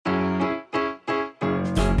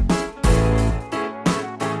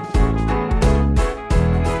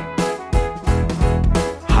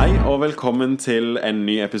og velkommen til en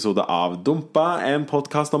ny episode av Dumpa, en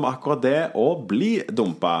podcast om akkurat det å bli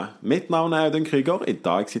dumpa. Mitt navn er Audun Krüger. I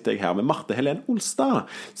dag sitter jeg her med Marte Helen Olstad,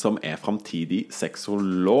 som er fremtidig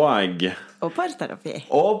sexolog. Og parterapi.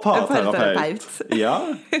 Og parterapeut. Ja,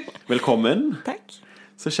 velkommen. Takk.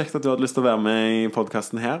 Så kjekt at du hadde lyst til å være med i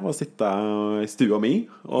podcasten her, og sitte i stua mi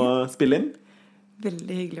og spille inn.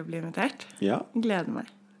 Veldig hyggelig å bli invitert. Ja. Gleder meg.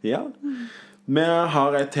 Ja. Vi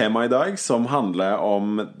har et tema i dag som handler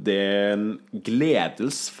om den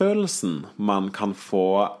gledelsfølelsen man kan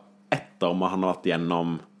få etter man har vært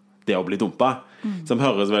gjennom det å bli dumpa. Som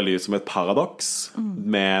høres veldig ut som et paradoks,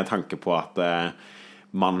 med tanke på at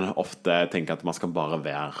man ofte tenker at man skal bare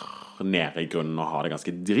være nede i grunnen og ha det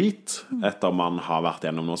ganske drit etter man har vært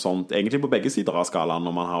gjennom noe sånt. Egentlig på begge sider av skalaen,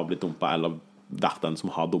 når man har blitt dumpa eller vært den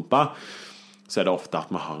som har dumpa, så er det ofte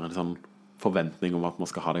at man har en sånn forventning om at man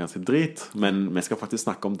skal ha det ganske drit, men vi skal faktisk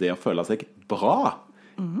snakke om det å føle seg bra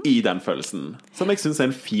i den følelsen, som jeg synes er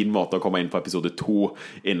en fin måte å komme inn på episode 2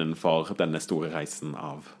 innenfor denne store reisen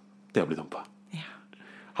av det å bli dumpa. Ja.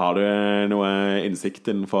 Har du noe innsikt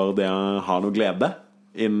innenfor det å ha noe glede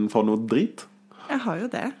innenfor noe drit? Jeg har jo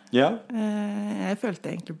det. Ja. Jeg følte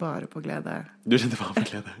egentlig bare på glede. Du kjente bare på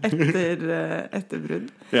glede? etter brudd.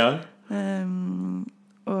 Ja.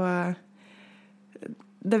 Og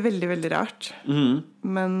det er veldig, veldig rart.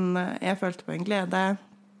 Men jeg følte på en glede.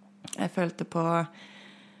 Jeg følte på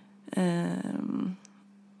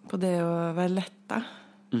det å være letta.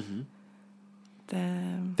 Det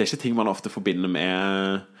er ikke ting man ofte forbinder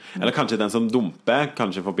med. Eller kanskje den som dumper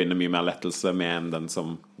kanskje forbinder mye mer lettelse med enn den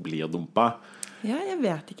som blir dumpa. Ja, jeg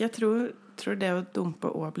vet ikke. Jeg tror det å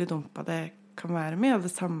dumpe og bli dumpa, det kan være mye av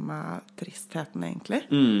det samme tristheten egentlig.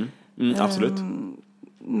 Absolutt.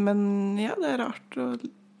 Men ja, det er rart å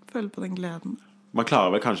føle på den gleden. Man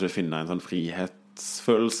klarer vel kanskje å finne en sånn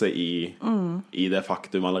frihetsfølelse i det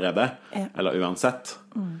faktum allerede, eller uansett.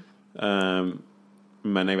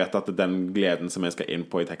 Men jeg vet at den gleden som jeg skal inn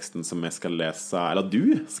på i teksten som jeg skal lese, eller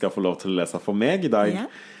du skal få lov til å lese for meg i dag,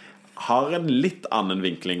 har en litt annen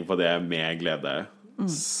vinkling på det med glede.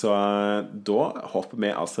 Så da hopper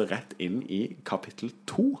vi altså rett inn i kapittel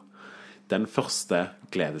 2, den første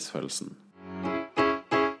gledesfølelsen.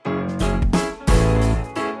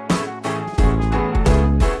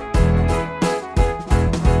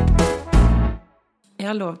 Jeg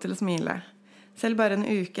har lov til å smile. Selv bare en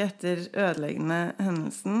uke etter ødeleggende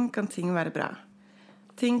hendelsen kan ting være bra.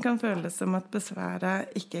 Ting kan føles som at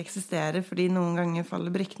besværet ikke eksisterer fordi noen ganger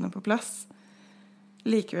faller brikkene på plass.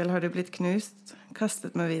 Likevel har de blitt knust,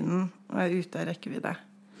 kastet med vinden og er ute av rekkevidde.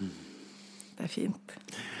 Det er fint.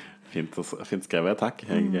 Fint skrevet, takk.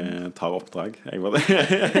 Jeg tar oppdrag.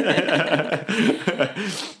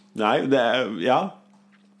 Nei, det er, ja.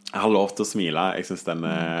 Jeg har lov til å smile. Jeg synes den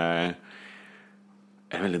er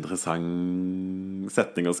en veldig interessant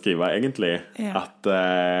setning å skrive, egentlig. At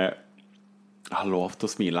jeg har lov til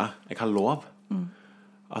å smile. Jeg har lov.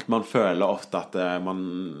 At man føler ofte at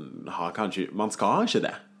man skal ikke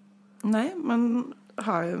det. Nei, man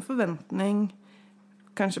har jo en forventning,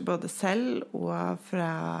 kanskje både selv og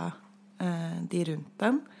fra de rundt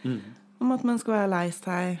den, om at man skal være lei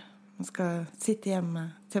seg, man skal sitte hjemme,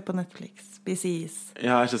 se på Netflix, spise is.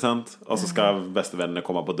 Ja, ikke sant? Og så skal bestevennene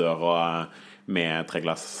komme på døra med 3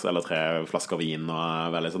 glass eller 3 flasker vin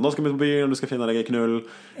og være sånn, nå skal vi på byen, du skal finne deg i knull.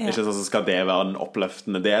 Ikke sånn, så skal det være den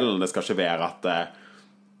oppløftende delen. Det skal ikke være at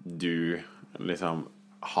du liksom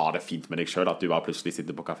har det fint med deg selv, at du bare plutselig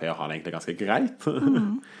sitter på kafé og har det egentlig ganske greit.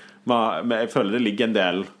 Men jeg føler det ligger en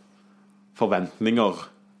del forventninger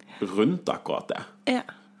rundt akkurat det. Ja,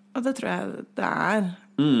 og det tror jeg det er.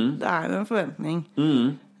 Det er jo en forventning.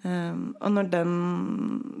 Og når den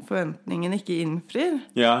forventningen ikke innfrir,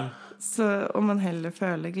 så om man heller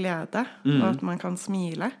føler glede, og at man kan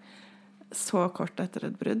smile så kort etter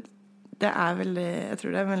et brudd, det er veldig, jeg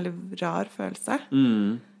tror det er en veldig rar følelse.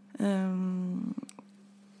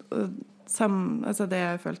 Altså det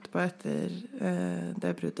jeg følte på etter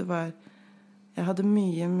det bruddet var, jeg hadde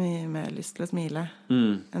mye mer lyst til å smile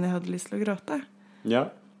enn jeg hadde lyst til å gråte. Ja.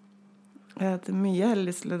 Jeg hadde mye heller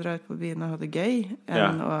lyst til å dra ut på byen og ha det gøy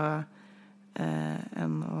enn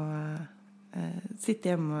å sitte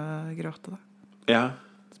hjemme og gråte da. Ja.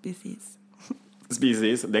 Spise is. Spise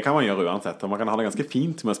is, det kan man gjøre uansett. Og man kan ha det ganske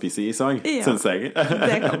fint med å spise is også, synes jeg.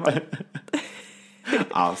 Det kan man.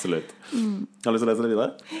 Absolutt. Har du lyst til å lese det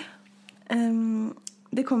videre?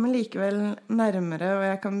 Det kommer likevel nærmere, og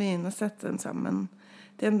jeg kan begynne å sette den sammen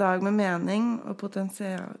til en dag med mening og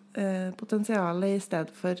potensiale i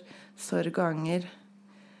stedet for sorg og anger.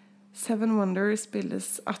 Seven Wonders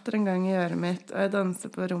spilles atter en gang i øret mitt, og jeg danser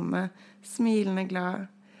på rommet, smilende glad.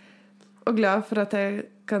 Og glad for at jeg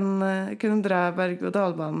kunne dra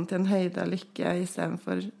berg-og-dal-banen til en høyde av lykke I stedet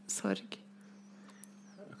for sorg.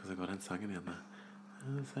 Hvordan går den sangen igjen?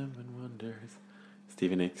 Seven Wonders.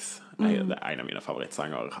 Stevie Nicks. Det en av mine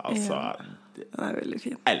favorittsanger. Altså, den veldig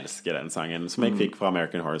fin. Jeg elsker den sangen, som jeg fikk fra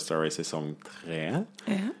American Horror Story sesong 3.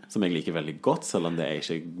 Som jeg liker veldig godt, selv om det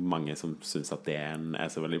ikke mange som synes at det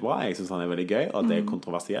så veldig bra. Jeg synes den veldig gøy, og det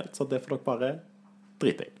kontroversielt, så det får dere bare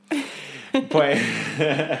drite I. Jeg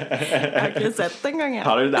har ikke sett den gang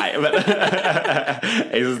Har du? Nei, men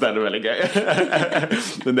jeg synes den veldig gøy.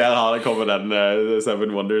 Men der har det kommet den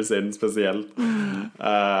Seven Wonders inn spesielt,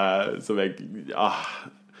 som jeg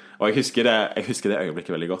og jeg husker det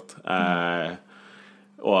øyeblikket veldig godt,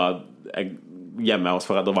 og jeg var hjemme hos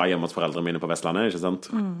foreldrene mine på Vestlandet, ikke sant?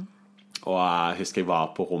 Og jeg husker jeg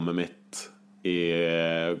var på rommet mitt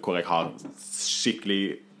hvor jeg har skikkelig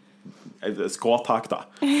skråtak da,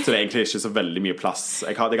 så det egentlig ikke så veldig mye plass.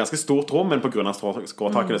 Det ganske stort rom, men på grunn av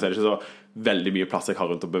skråtakene så det ikke så veldig mye plass jeg har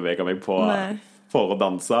rundt å bevege meg på for å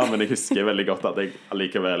danse, men jeg husker veldig godt at jeg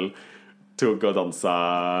allikevel tog å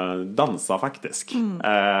danse faktisk.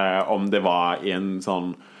 Om det var I en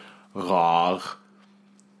sånn rar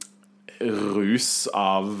rus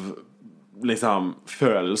av liksom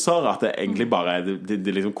følelser, at det egentlig bare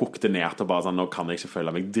det liksom kokte ned til bare sånn, nå kan jeg ikke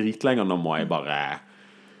føle meg drit lenger, nå må jeg bare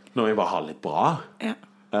ha litt bra.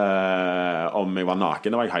 Om jeg var naken,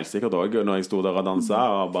 det var jeg helt sikkert også når jeg stod der og danset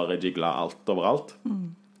og bare jiglet alt overalt.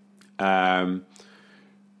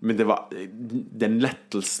 Men det var den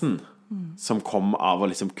lettelsen som kom av å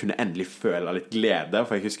liksom kunne endelig føle litt glede,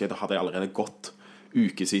 for jeg husker at da hadde jeg allerede gått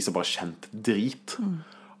ukesvis og bare kjent drit.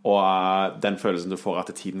 Og den følelsen du får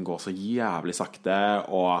at tiden går så jævlig sakte,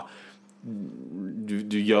 og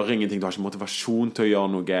du gjør ingenting, du har ikke motivasjon til å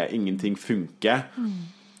gjøre noe, ingenting funker.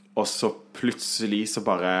 Og så plutselig så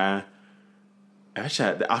bare jeg vet ikke,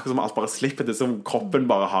 det akkurat som alt bare slipper, det som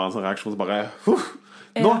kroppen bare har en sånn reaksjon, så bare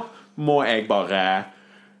nå må jeg bare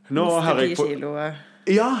nå hører jeg på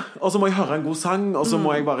og så må jeg høre en god sang, og så må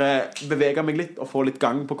jeg bare bevege meg litt og få litt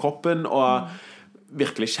gang på kroppen og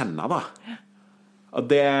virkelig kjenne da. Og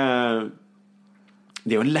det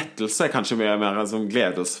jo en lettelse, kanskje mer en sånn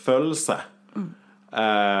gledesfølelse.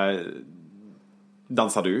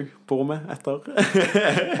 Danser du på rommet etter?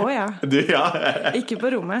 Ja. Ikke på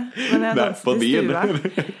rommet, men jeg danset I stua.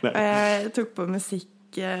 Jeg tok på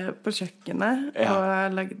musikk på kjøkkenet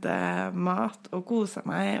og lagde mat og koset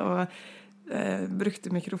meg og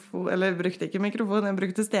brukte mikrofon, eller brukte ikke mikrofon, jeg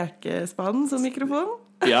brukte stekespann som mikrofon.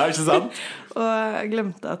 Ja, ikke sant? Og jeg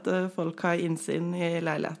glemte at folk har innsyn I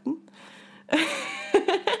leiligheten.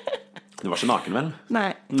 Du var ikke naken, vel?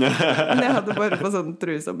 Nei, men jeg hadde bare på sånn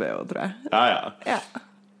trus og bø, tror jeg. Ja.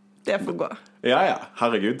 Det får gå. Ja,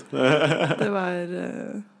 herregud. Det var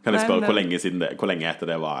Kan jeg spørre hvor lenge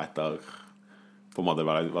etter det var etter på en måte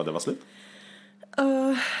var det var slutt?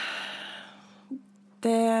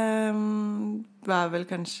 Det var vel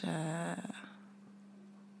kanskje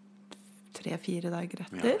 3-4 dager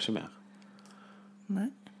etter. Ja, ikke mer. Nei.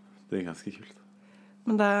 Det ganske kult.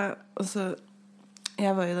 Men da også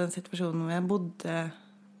jeg var I den situasjonen hvor jeg bodde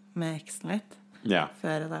med eksen litt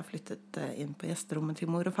før jeg da flyttet inn på gjesterommet til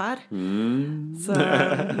mor og far så,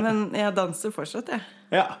 men jeg danser fortsatt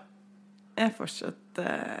jeg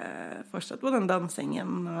fortsatt på den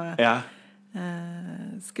dansingen og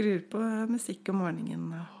skrur på musikk om morgenen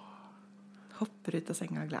og hopper ut av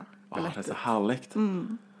senga glad det så herlig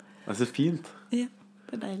det så fint ja,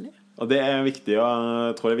 det deilig og det viktig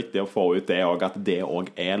jeg tror det viktig å få ut det også, at det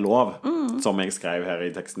også lov som jeg skrev her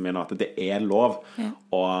I teksten min at det lov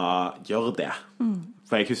å gjøre det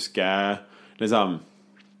for jeg husker liksom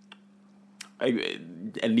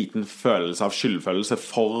en liten følelse av skyldfølelse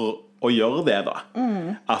for å gjøre det da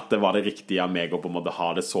at det var det riktige av meg å på en måte ha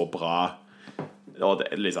det så bra og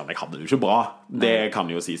det, liksom, jeg hadde det jo ikke bra det kan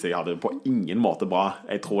jo si seg, jeg hadde det på ingen måte bra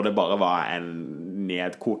jeg tror det bare var en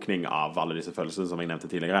nedkokning av alle disse følelsene som jeg nevnte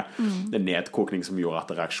tidligere en nedkokning som gjorde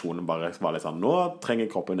at reaksjonen bare var litt sånn, nå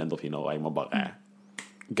trenger kroppen endorfiner og jeg må bare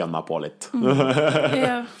gunne på litt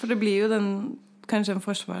ja, for det blir jo kanskje en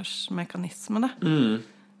forsvarsmekanisme da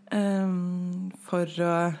for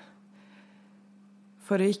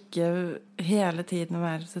å ikke hele tiden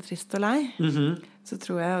være så trist og lei så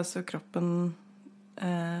tror jeg også kroppen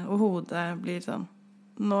og hodet blir sånn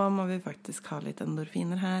nå må vi faktisk ha litt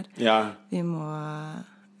endorfiner her vi må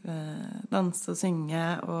danse og synge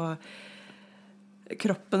og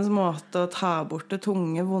kroppens måte å ta bort det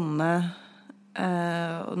tunge, vonde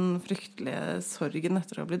og den fryktelige sorgen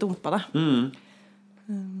etter å bli dumpet da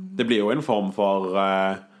det blir jo en form for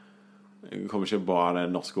Jeg kommer ikke på det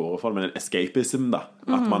norske ordet for det, men en escapism da.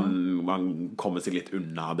 At man kommer seg litt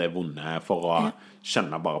unna det vonde for å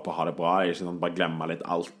kjenne bare på å ha det bra. Ikke sånn, bare glemme litt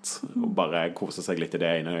alt og bare kose seg litt i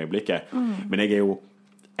det ene øyeblikket. Men jeg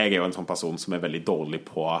er jo en sånn person som er veldig dårlig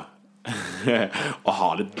på å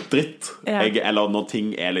ha det dritt. Eller når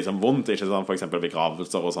ting er liksom vondt, ikke sånn, for eksempel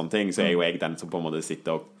begravelser og sånne ting, så er jo jeg den som på en måte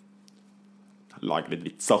sitter og lager litt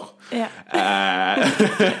vitser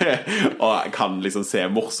og kan liksom se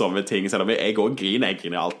morsomme ting, selv om jeg også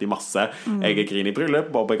griner alltid masse. Jeg griner i bryllup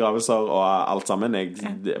og begravelser og alt sammen. Jeg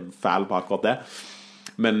er fæl på akkurat det,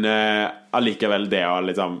 men allikevel det å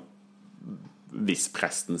liksom, hvis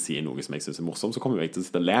presten sier noe som jeg synes er morsomt, så kommer jeg til å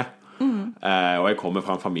sitte og le. Og jeg kommer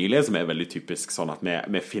fra en familie som er veldig typisk sånn at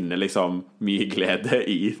vi finner liksom mye glede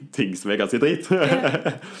i ting som er ganske drit.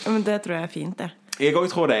 Men det tror jeg er fint, det. Jeg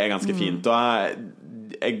også tror det er ganske fint, og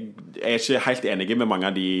jeg er ikke helt enig med mange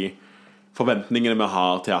av de forventningene vi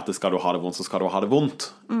har til at skal du ha det vondt, så skal du ha det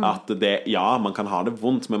vondt. At det, ja, man kan ha det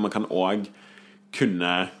vondt, men man kan også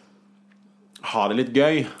kunne ha det litt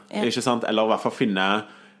gøy, ikke sant? Eller i hvert fall finne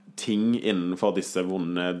ting innenfor disse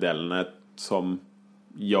vonde delene som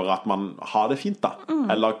gjør at man har det fint da,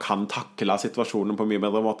 eller kan takle situasjonen på en mye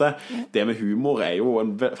bedre måte. Det med humor er jo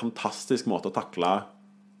en fantastisk måte å takle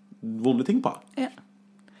vonde ting på. Ja.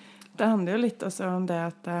 Det handler jo litt også om det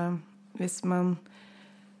at hvis man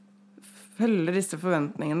følger disse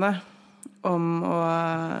forventningene om å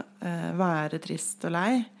være trist og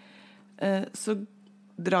lei, så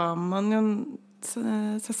drar man jo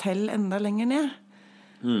seg selv enda lenger ned.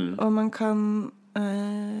 Og man kan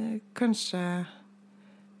kanskje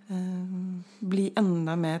bli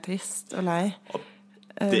enda mer trist og lei.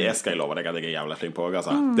 Det skal jeg love deg at jeg er jævlig flink på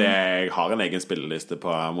altså. Jeg har en egen spilleliste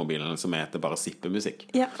på mobilen som heter bare sippemusikk,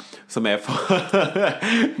 som er for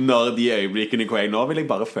når de øyeblikkene hvor jeg nå vil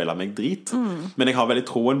jeg bare føle meg drit, men jeg har veldig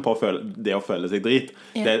troen på det å føle seg drit.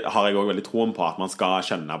 Det har jeg også veldig troen på, at man skal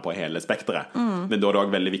kjenne på hele spektret, men da er det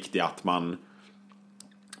også veldig viktig at man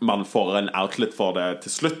får en outlet for det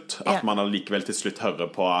til slutt, at man likevel til slutt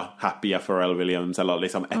hører på Happy av Pharrell Williams eller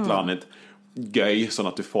liksom et eller annet gøy,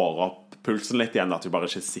 sånn at du får opp pulsen litt igjen, at du bare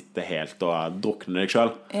ikke sitter helt og drukner deg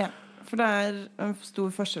selv. Ja, for det er en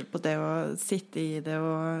stor forskjell på det å sitte i det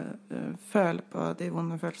og føle på de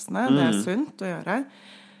vonde følelsene. Det er sunt å gjøre.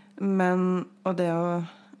 Men og det å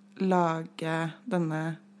lage denne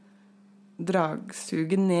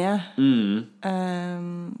dragsuget ned,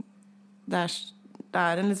 det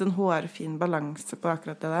er en litt sånn hårfin balanse på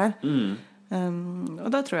akkurat det der.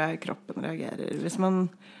 Og da tror jeg kroppen reagerer. Hvis man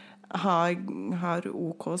har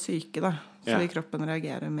OK syke da, så vil kroppen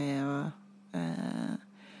reagere med å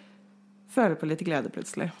føle på litt glede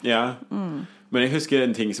plutselig. Ja, men jeg husker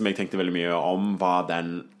en ting som jeg tenkte veldig mye om, var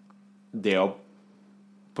det å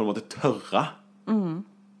på en måte tørre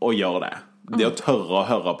å gjøre det. Det å tørre å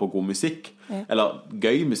høre på god musikk, eller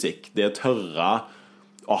gøy musikk, det å tørre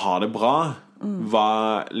å ha det bra,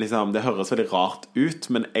 var liksom, det høres veldig rart ut,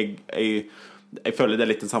 men jeg føler det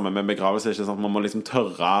er litt det samme med begravelse, ikke sant? Man må liksom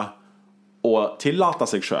tørre å tillate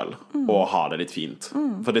seg selv å ha det litt fint.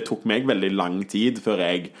 For det tok meg veldig lang tid før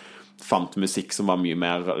jeg fant musikk som var mye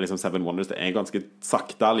mer liksom Seven Wonders. Det er ganske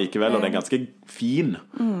sakte likevel, og det er ganske fin.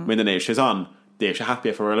 Men den er jo ikke sånn, det er ikke Happy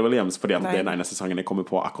for Pharrell Williams, fordi at det er den eneste sangen jeg kommer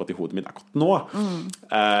på akkurat i hodet mitt akkurat nå.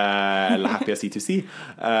 Eller Happy C2C,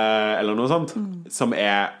 eller noe sånt, som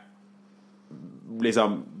er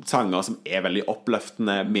liksom sanger som er veldig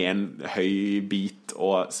oppløftende med en høy beat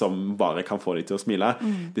og som bare kan få deg til å smile.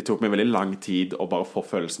 Det tok meg veldig lang tid å bare få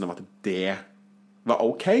følelsen av at det var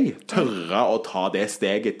ok. Tørre å ta det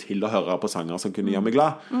steget til å høre på sanger som kunne gjøre meg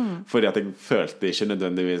glad. Fordi at jeg følte ikke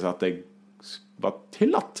nødvendigvis at jeg var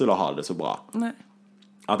tillatt til å ha det så bra. Nei.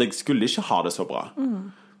 At jeg skulle ikke ha det så bra.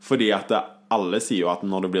 Fordi at alle sier jo at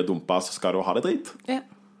når du blir dumpet så skal du ha det dritt. Ja.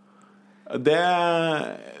 Det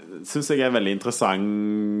synes jeg er en veldig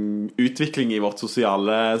interessant utvikling i vårt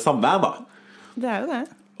sosiale samvær da. Det er jo det.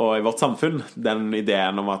 Og i vårt samfunn, den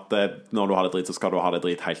ideen om at når du har det dritt så skal du ha det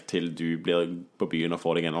dritt helt til du blir på byen og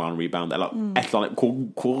får deg en eller annen rebound, eller et eller annet.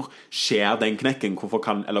 Hvor skjer den knekken?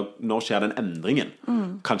 Eller når skjer den endringen?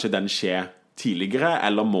 Kanskje den skjer tidligere,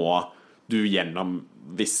 eller må du gjennom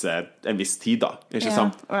en viss tid da, ikke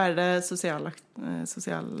sant? Og er det sosial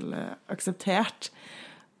akseptert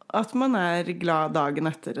at man er glad dagen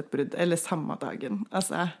etter et brudd, eller samme dagen,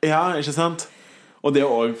 altså. Ja, ikke sant? Og det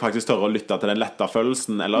å faktisk tørre å lytte til den lette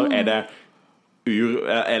følelsen, eller er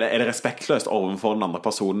det respektløst overfor den andre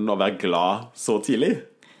personen å være glad så tidlig?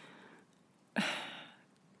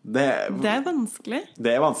 Det er vanskelig.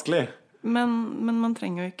 Det er vanskelig. Men man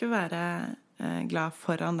trenger jo ikke være glad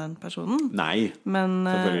foran den personen. Nei,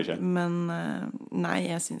 selvfølgelig ikke. Men nei,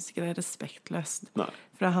 jeg synes ikke det respektløst. Nei.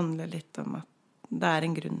 For det handler litt om at det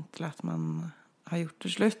en grunn til at man har gjort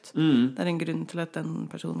det slutt. Det en grunn til at den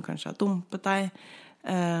personen kanskje har dumpet deg.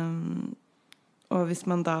 Og hvis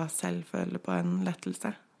man da selv føler på en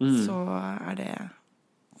lettelse, så det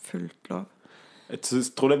fullt lov. Jeg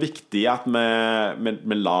tror det viktig at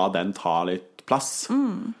vi lar den ta litt plass.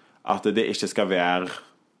 At det ikke skal være...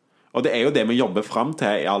 Og det jo det vi jobber frem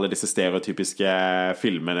til i alle disse stereotypiske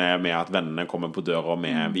filmene med at vennene kommer på døra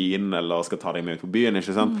med vin eller skal ta deg med ut på byen,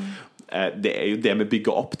 ikke sant? Det jo det vi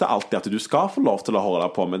bygger opp til alltid, at du skal få lov til å holde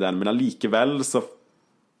deg på med den, men allikevel så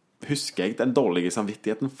husker jeg den dårlige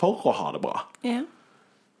samvittigheten for å ha det bra. Ja.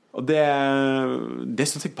 Og det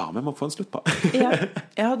synes jeg bare vi må få en slutt på. Ja,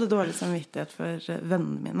 jeg hadde dårlig samvittighet for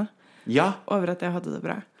vennene mine. Ja. Over at jeg hadde det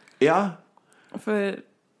bra. Ja. Og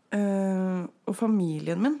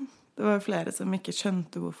familien min, det var flere som ikke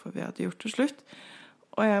skjønte hvorfor vi hadde gjort det slutt.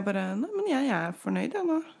 Og jeg bare, nei, men jeg fornøyd jeg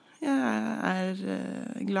nå.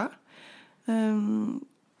 Jeg glad.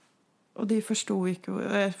 Og de forstod ikke,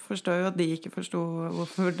 og jeg forstår jo at de ikke forstod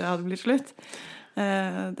hvorfor det hadde blitt slutt.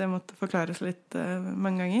 Det måtte forklares litt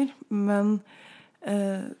mange ganger. Men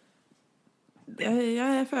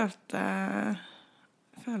jeg følte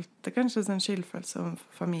kanskje sånn skyldfølelse om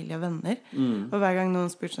familie og venner. Og hver gang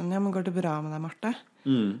noen spurte sånn, ja, men går det bra med deg, Marte?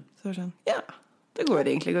 Så var det sånn, ja, det går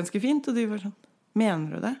egentlig ganske fint. Og de var sånn, mener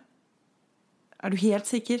du det? Du helt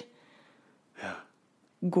sikker? Ja.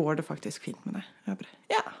 Går det faktisk fint med deg? Jeg bare,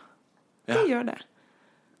 ja, det gjør det.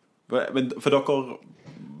 Men for dere,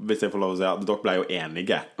 hvis jeg får lov å si, dere ble jo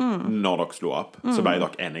enige når dere slo opp. Så ble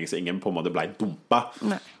dere enige, så ingen på en måte ble dumpet.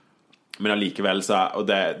 Nei. Men allikevel så, og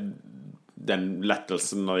den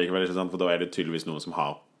lettelsen allikevel, ikke sant, for da det tydeligvis noen som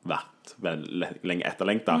har vært lenge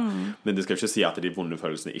etterlengtet. Men det skal ikke si at de vonde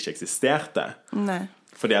følelsene ikke eksisterte. Nei.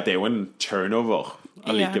 Fordi at det jo en turnover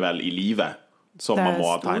allikevel i livet som man må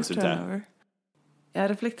ta hensyn til. Jeg har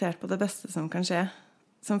reflektert på det beste som kan skje,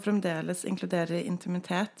 som fremdeles inkluderer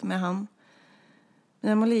intimitet med han.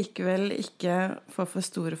 Men jeg må likevel ikke få for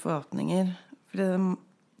store forhåpninger,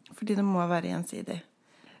 fordi det må være gjensidig.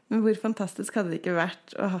 Men hvor fantastisk hadde det ikke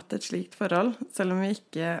vært å ha hatt et slikt forhold, selv om vi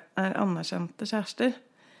ikke anerkjente kjærester?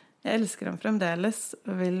 Jeg elsker ham fremdeles,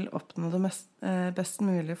 og vil oppnå det best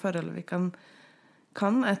mulige forholdet vi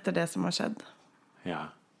kan etter det som har skjedd. Ja.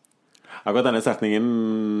 Akkurat denne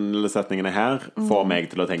setningene her får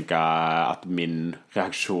meg til å tenke at min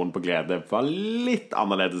reaksjon på glede var litt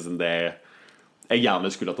annerledes enn det jeg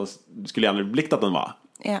gjerne skulle gjerne blikt at den var.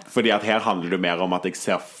 Ja. Fordi at her handler det mer om at jeg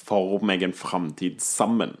ser for meg en fremtid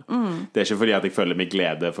sammen. Det ikke fordi at jeg føler meg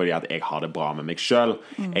glede fordi at jeg har det bra med meg selv.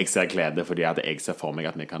 Jeg ser glede fordi at jeg ser for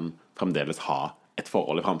meg at vi kan fremdeles ha et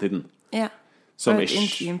forhold i fremtiden. Ja. Et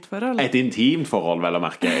intimt forhold. Et intimt forhold, vel å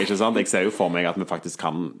merke. Ikke sant? Jeg ser jo for meg at vi faktisk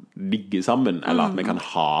kan ligge sammen, eller at vi kan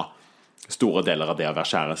ha store deler av det å være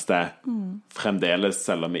kjæreste fremdeles,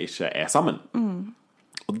 selv om vi ikke sammen.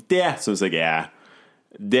 Og det synes jeg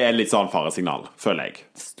det litt sånn faresignal, føler jeg.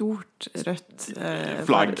 Stort rødt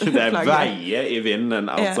flagg. Det veier i vinden,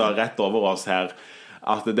 altså rett over oss her.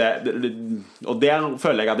 At og der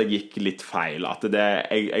føler jeg at jeg gikk litt feil. At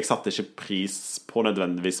jeg satte ikke pris på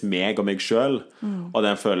nødvendigvis meg og meg selv. Og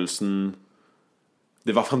den følelsen,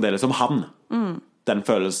 det var fremdeles om han. Den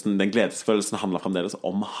gledesfølelsen handler fremdeles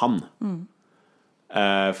om han.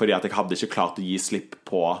 Fordi at jeg hadde ikke klart å gi slipp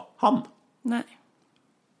på han. Nei.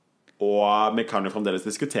 Og vi kan jo fremdeles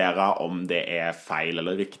diskutere om det feil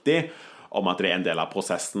eller riktig, om at det en del av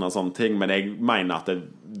prosessen og sånne ting, men jeg mener at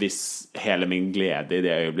hvis hele min glede i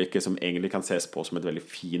det øyeblikket, som egentlig kan ses på som et veldig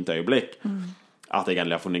fint øyeblikk, at jeg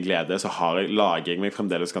endelig har funnet glede, så lager jeg meg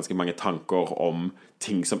fremdeles ganske mange tanker om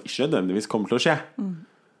ting som ikke nødvendigvis kommer til å skje.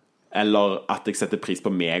 Eller at jeg setter pris på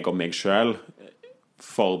meg og meg selv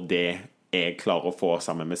for det jeg klarer å få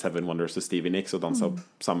sammen med Seven Wonders og Stevie Nicks og danser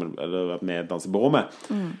sammen, eller med danser på rommet.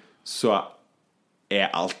 Så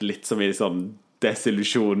alt litt som i sånn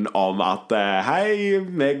desillusjon om at hei,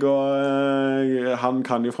 meg og han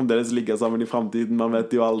kan jo fremdeles ligge sammen i fremtiden, man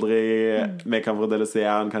vet jo aldri, vi kan fremdeles se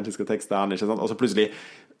han, kanskje skal tekste han, ikke sant? Og så plutselig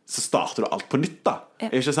så starter du alt på nytt da,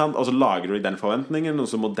 ikke sant? Og så lager du den forventningen, og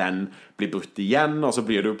så må den bli brutt igjen, og så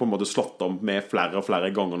blir du på en måte slått om med flere og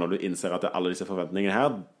flere ganger når du innser at alle disse forventningene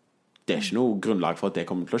her, det ikke noe grunnlag for at det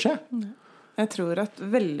kommer til å skje. Jeg tror at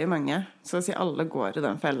veldig mange, så å si alle, går i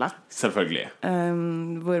den fella. Selvfølgelig.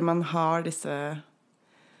 Hvor man har disse...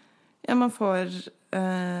 Ja, man får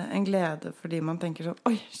en glede fordi man tenker sånn,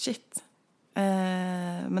 oi, shit.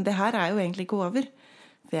 Men det her jo egentlig ikke over.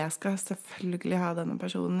 jeg skal selvfølgelig ha denne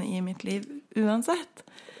personen i mitt liv uansett.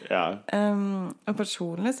 Ja. Og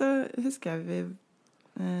personlig så husker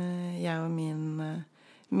jeg og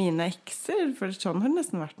mine ekser, for sånn har det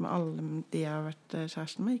nesten vært med alle de jeg har vært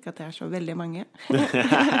kjæresten med, ikke at jeg er så veldig mange.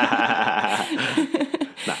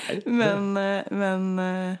 Nei. Men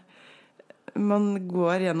man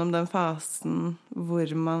går gjennom den fasen hvor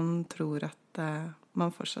man tror at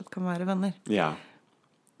man fortsatt kan være venner. Ja.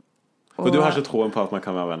 For du har ikke troen på at man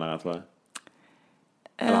kan være venner, jeg tror jeg.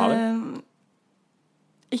 Eller har du?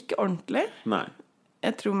 Ikke ordentlig. Nei.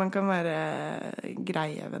 Jeg tror man kan være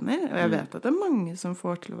greie venner, og jeg vet at det er mange som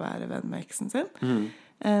får til å være venn med eksen sin.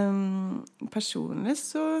 Personlig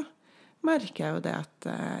så merker jeg jo det at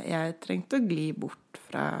jeg trengte å gli bort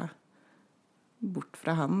fra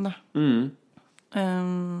han, da.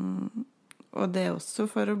 Og det også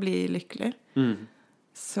for å bli lykkelig.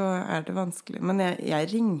 Så er det vanskelig. Men jeg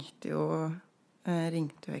ringte jo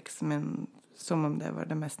eksen min som om det var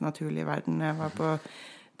det mest naturlige i verden. Jeg var på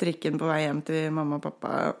trikken på vei hjem til mamma og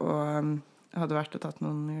pappa og hadde vært og tatt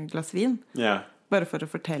noen glass vin. Bare for å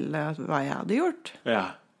fortelle hva jeg hadde gjort.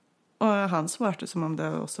 Og han svarte som om det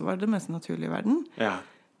også var det mest naturlige i verden.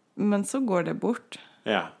 Men så går det bort.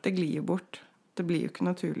 Det glir jo bort. Det blir jo ikke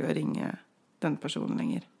naturlig å ringe den personen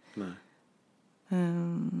lenger. Nei.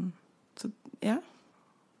 Så ja.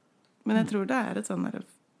 Men jeg tror det er et sånn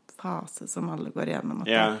fase som alle går igjennom.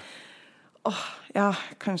 At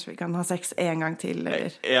kanskje vi kan ha sex en gang til, eller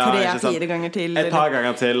 3-4 ganger til. Et par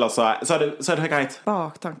ganger til, og så er det greit.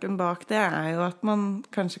 Baktanken bak det er jo at man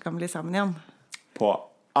kanskje kan bli sammen igjen. På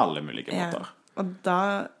alle mulige måter. Og da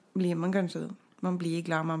blir man kanskje, man blir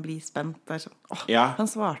glad, man blir spent. Sånn, han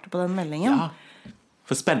svarte på den meldingen.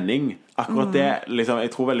 For spenning, akkurat det, liksom,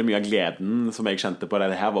 jeg tror veldig mye av gleden som jeg kjente på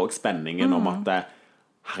det her var også spenningen om at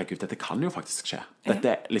herregud, dette kan jo faktisk skje.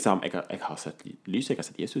 Dette, liksom, jeg har sett lys, jeg har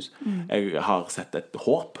sett Jesus. Jeg har sett et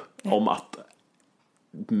håp om at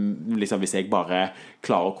liksom, hvis jeg bare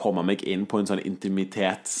klarer å komme meg inn på en sånn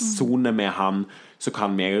intimitetszone med han, så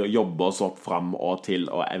kan vi jobbe oss opp frem og til,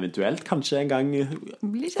 og eventuelt kanskje en gang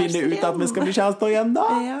finne ut at vi skal bli kjærester igjen da.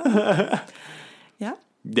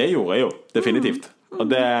 Det gjorde jeg jo, definitivt. Og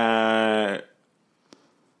det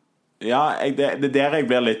det er der jeg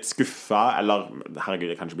blir litt skuffet. Eller, herregud,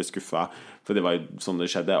 jeg kan ikke bli skuffet, for det var jo sånn det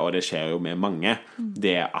skjedde, og det skjer jo med mange.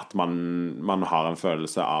 Det at man har en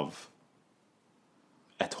følelse av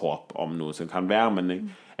et håp om noe som kan være. Men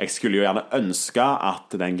jeg skulle jo gjerne ønske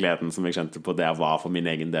at den gleden som jeg kjente på der var for min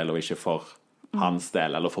egen del, og ikke for hans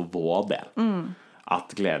del, eller for vår del.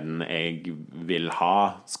 At gleden jeg vil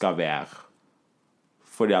ha skal være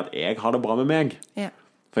fordi at jeg har det bra med meg.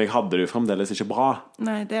 For jeg hadde det jo fremdeles ikke bra.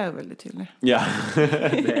 Nei, det er jo veldig tydelig. Ja,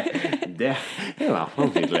 det er i hvert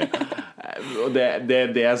fall tydelig. Og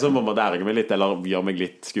det som må erge meg litt, eller gjør meg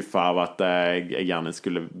litt skuffet av at jeg gjerne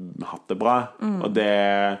skulle hatt det bra. Og det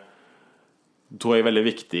tror jeg er veldig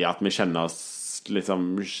viktig at vi skjønner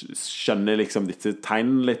liksom disse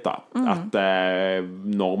tegnene litt da. At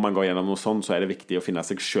når man går gjennom noe sånt, så er det viktig å finne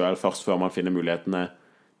seg selv først før man finner mulighetene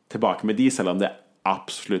tilbake med de, selv om det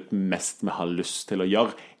absolutt mest vi har lyst til å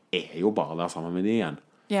gjøre er jo bare å være sammen med de igjen.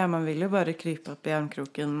 Ja, man vil jo bare krype opp i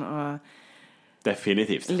armkroken og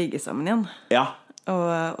definitivt ligge sammen igjen. Ja.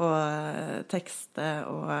 Og tekste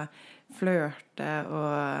og flørte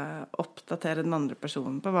og oppdatere den andre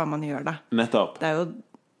personen på hva man gjør da. Nettopp. Det er jo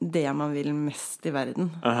det man vil mest i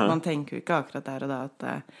verden. Man tenker jo ikke akkurat der og da at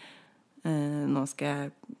nå skal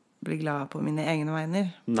jeg bli glad på mine egne vegne.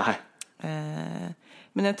 Nei.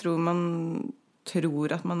 Men jeg tror man tror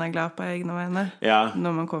at man er glad på egne vegne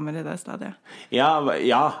når man kommer i det stadiet. Ja,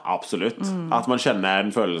 absolutt. At man kjenner en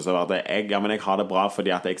følelse av at jeg har det bra fordi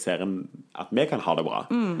at jeg ser at vi kan ha det bra.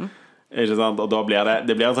 Ikke sant? Og da blir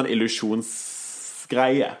det blir en sånn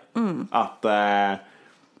illusjonsgreie. At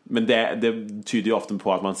men det tyder jo ofte på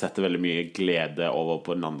at man setter veldig mye glede over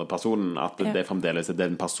på den andre personen. At det fremdeles er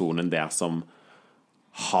den personen der som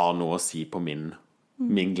har noe å si på min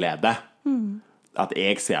glede. At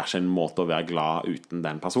jeg ser ikke en måte å være glad uten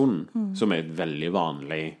den personen, som er et veldig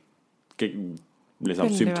vanlig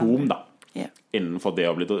liksom, symptom da, innenfor det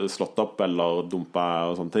å bli slått opp eller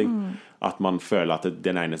dumpet og sånne ting. At man føler at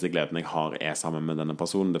den eneste gleden jeg har er sammen med denne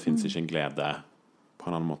personen. Det finnes ikke en glede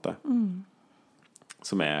på en annen måte.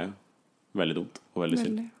 Som er veldig dumt og veldig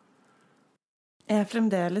synd. Jeg er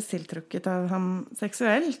fremdeles tiltrukket av ham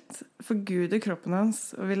seksuelt, forguder kroppen hans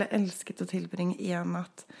og ville elsket å tilbringe en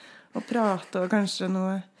natt og prate og kanskje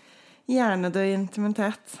noe hjernedød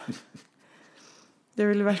intimitet. Det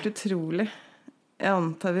ville vært utrolig. Jeg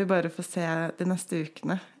antar vi bare får se de neste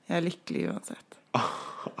ukene. Jeg er lykkelig uansett.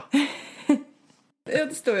 Ja,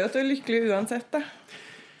 det står jo at du er lykkelig uansett da.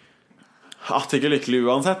 At jeg er lykkelig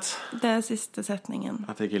uansett. Det er siste setningen.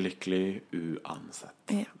 At jeg er lykkelig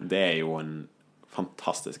uansett. Ja. Det er jo en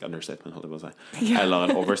fantastisk understatement, holdt jeg på å si. Ja. Eller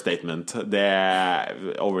en overstatement. Det er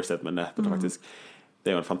overstatement, det heter det faktisk.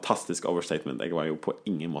 Det er jo en fantastisk overstatement. Jeg var jo på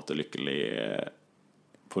ingen måte lykkelig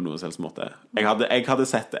på noen selvs måte. Jeg hadde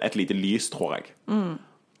sett et lite lys, tror jeg,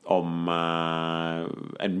 om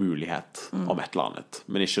en mulighet om et eller annet.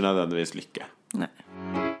 Men ikke nødvendigvis lykke. Nei.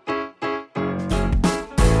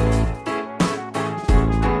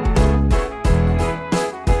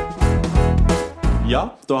 Ja,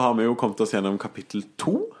 da har vi jo kommet oss gjennom kapittel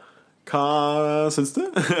 2. Hva synes du?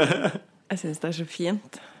 Jeg synes det er så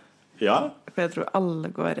fint. Ja. For jeg tror alle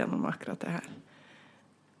går gjennom akkurat det her.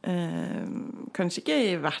 Kanskje ikke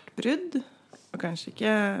i hvert brudd, og kanskje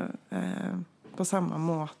ikke på samme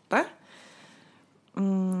måte.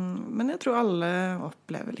 Men jeg tror alle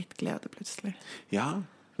opplever litt glede plutselig. Ja,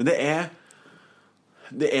 men det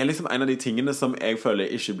er liksom en av de tingene som jeg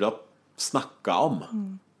føler ikke blir snakket om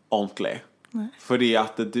ordentlig. Nei. Fordi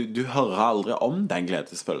at du hører aldri om den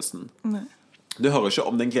gledesfølelsen. Nei. Du hører ikke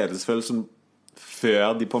om den gledesfølelsen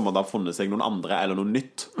før de på en måte har funnet seg noen andre eller noe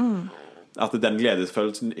nytt. At den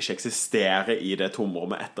gledesfølelsen ikke eksisterer i det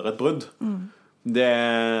tomrommet etter et brudd. Og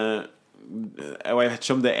jeg vet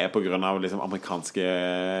ikke om det er på grunn av liksom amerikanske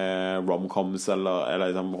rom-coms eller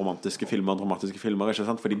liksom romantiske filmer, dramatiske filmer, ikke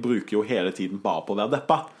sant? For de bruker jo hele tiden bare på å være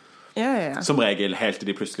deppa. Ja. Som regel, helt til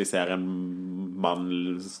de plutselig ser en mann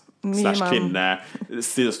slash kvinne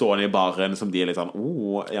stående i baren som de er litt sånn,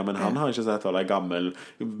 ja, men han har ikke sett, eller en gammel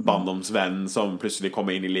barndomsvenn som plutselig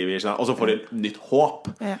kommer inn i livet, ikke sant? Og så får de et nytt håp,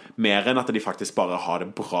 mer enn at de faktisk bare har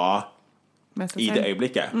det bra i det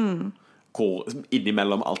øyeblikket, hvor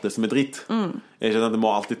innimellom alt det som er dritt. Ikke sant? Det må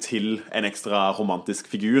alltid til en ekstra romantisk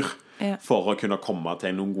figur for å kunne komme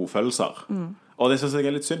til noen gode følelser. Og det synes jeg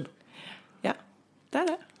er litt synd. Ja, det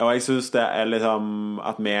er det. Og jeg synes det er liksom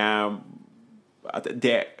at vi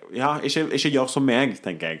ikke gjør som meg,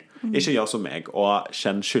 tenker jeg. Ikke gjør som meg og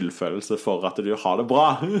kjenn skyldfølelse for at du har det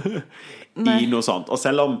bra i noe sånt. Og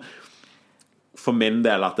selv om for min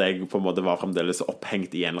del at jeg på en måte var fremdeles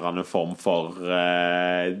opphengt i en eller annen form for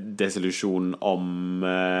desillusjon om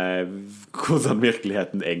hvordan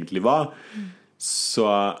virkeligheten egentlig var, så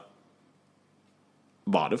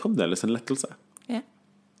var det fremdeles en lettelse. Ja.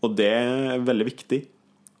 Og det er veldig viktig.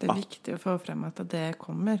 Det er viktig å få frem at det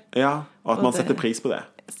kommer. Ja, og at man setter pris på det.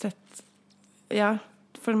 Ja,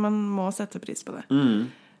 for man må sette pris på det.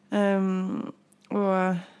 Og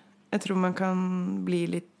jeg tror man kan bli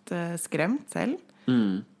litt skremt selv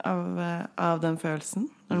av den følelsen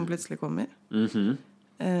når den plutselig kommer. For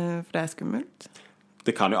det er skummelt.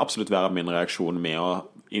 Det kan jo absolutt være min reaksjon med å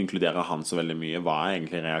inkludere han så veldig mye, var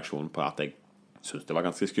egentlig reaksjonen på at jeg synes det var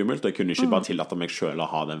ganske skummelt, og jeg kunne ikke bare tillate meg selv å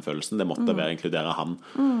ha den følelsen. Det måtte være å inkludere han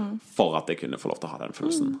for at jeg kunne få lov til å ha den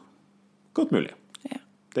følelsen. Godt mulig. Ja.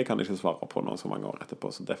 Det kan jeg ikke svare på nå så mange år etterpå,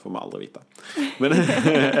 så det får vi aldri vite. Men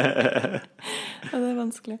ja, det er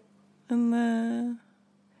vanskelig. Men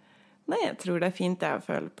nei, jeg tror det er fint det å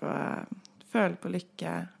føle på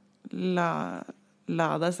lykke. La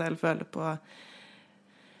deg selv føle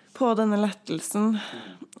på denne lettelsen.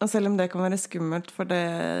 Og selv om det kan være skummelt, for det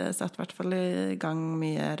satt i hvert fall i gang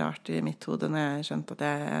mye rart i mitt hode når jeg skjønte at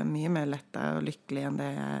jeg er mye mer letta og lykkelig enn det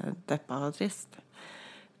jeg er deppa og trist.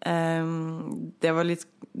 Det var litt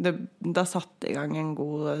da satt i gang en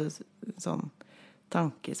god sånn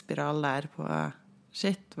tankespiral der på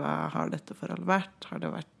shit, hva har dette forhold vært? Har det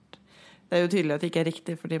vært det er jo tydelig at det ikke er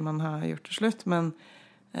riktig fordi man har gjort det slutt, men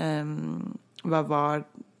hva var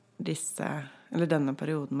denne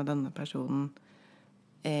perioden med denne personen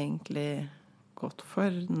egentlig gått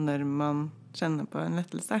for når man kjenner på en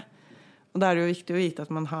lettelse? Og da er det jo viktig å vite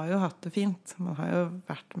at man har jo hatt det fint. Man har jo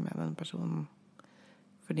vært med den personen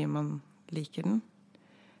fordi man liker den.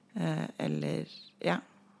 Eller, ja.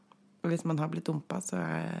 Og hvis man har blitt dumpet, så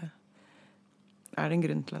er det en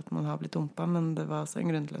grunn til at man har blitt dumpet, men det var også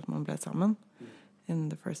en grunn til at man ble sammen in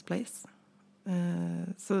the first place.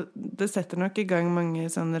 Så det setter nok i gang mange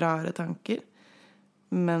sånne rare tanker,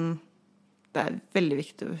 men det er veldig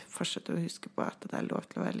viktig å fortsette å huske på at det er lov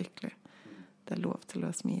til å være lykkelig. Det er lov til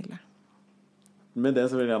å smile. Med det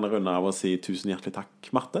så vil jeg gjerne runde av og si tusen hjertelig takk,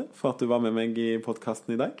 Marte, for at du var med meg i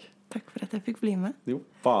podcasten i dag. Takk for at jeg fikk bli med. Jo,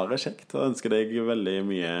 bare kjekt. Og ønsker deg veldig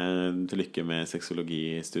mye til lykke med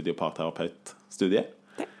sexologi-studie og parterapeut-studie.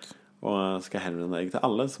 Takk. Og skal henvende deg til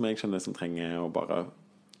alle som jeg kjenner som trenger å bare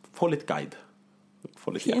få litt guide.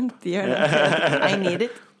 Få litt hjelp. Fint, gjør det. I need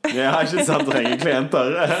it. Ja, ikke sant, trenger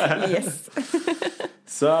klienter. Yes.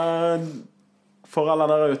 Så for alle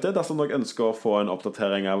der ute, dersom dere ønsker å få en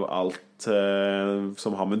oppdatering av alt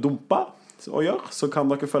som har med dumpa, å gjøre, så kan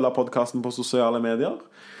dere følge podcasten på sosiale medier.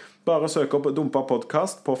 Bare søk opp Dumpa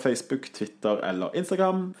podcast på Facebook, Twitter eller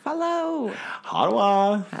Instagram. Follow! Ha det bra!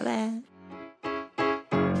 Ha det!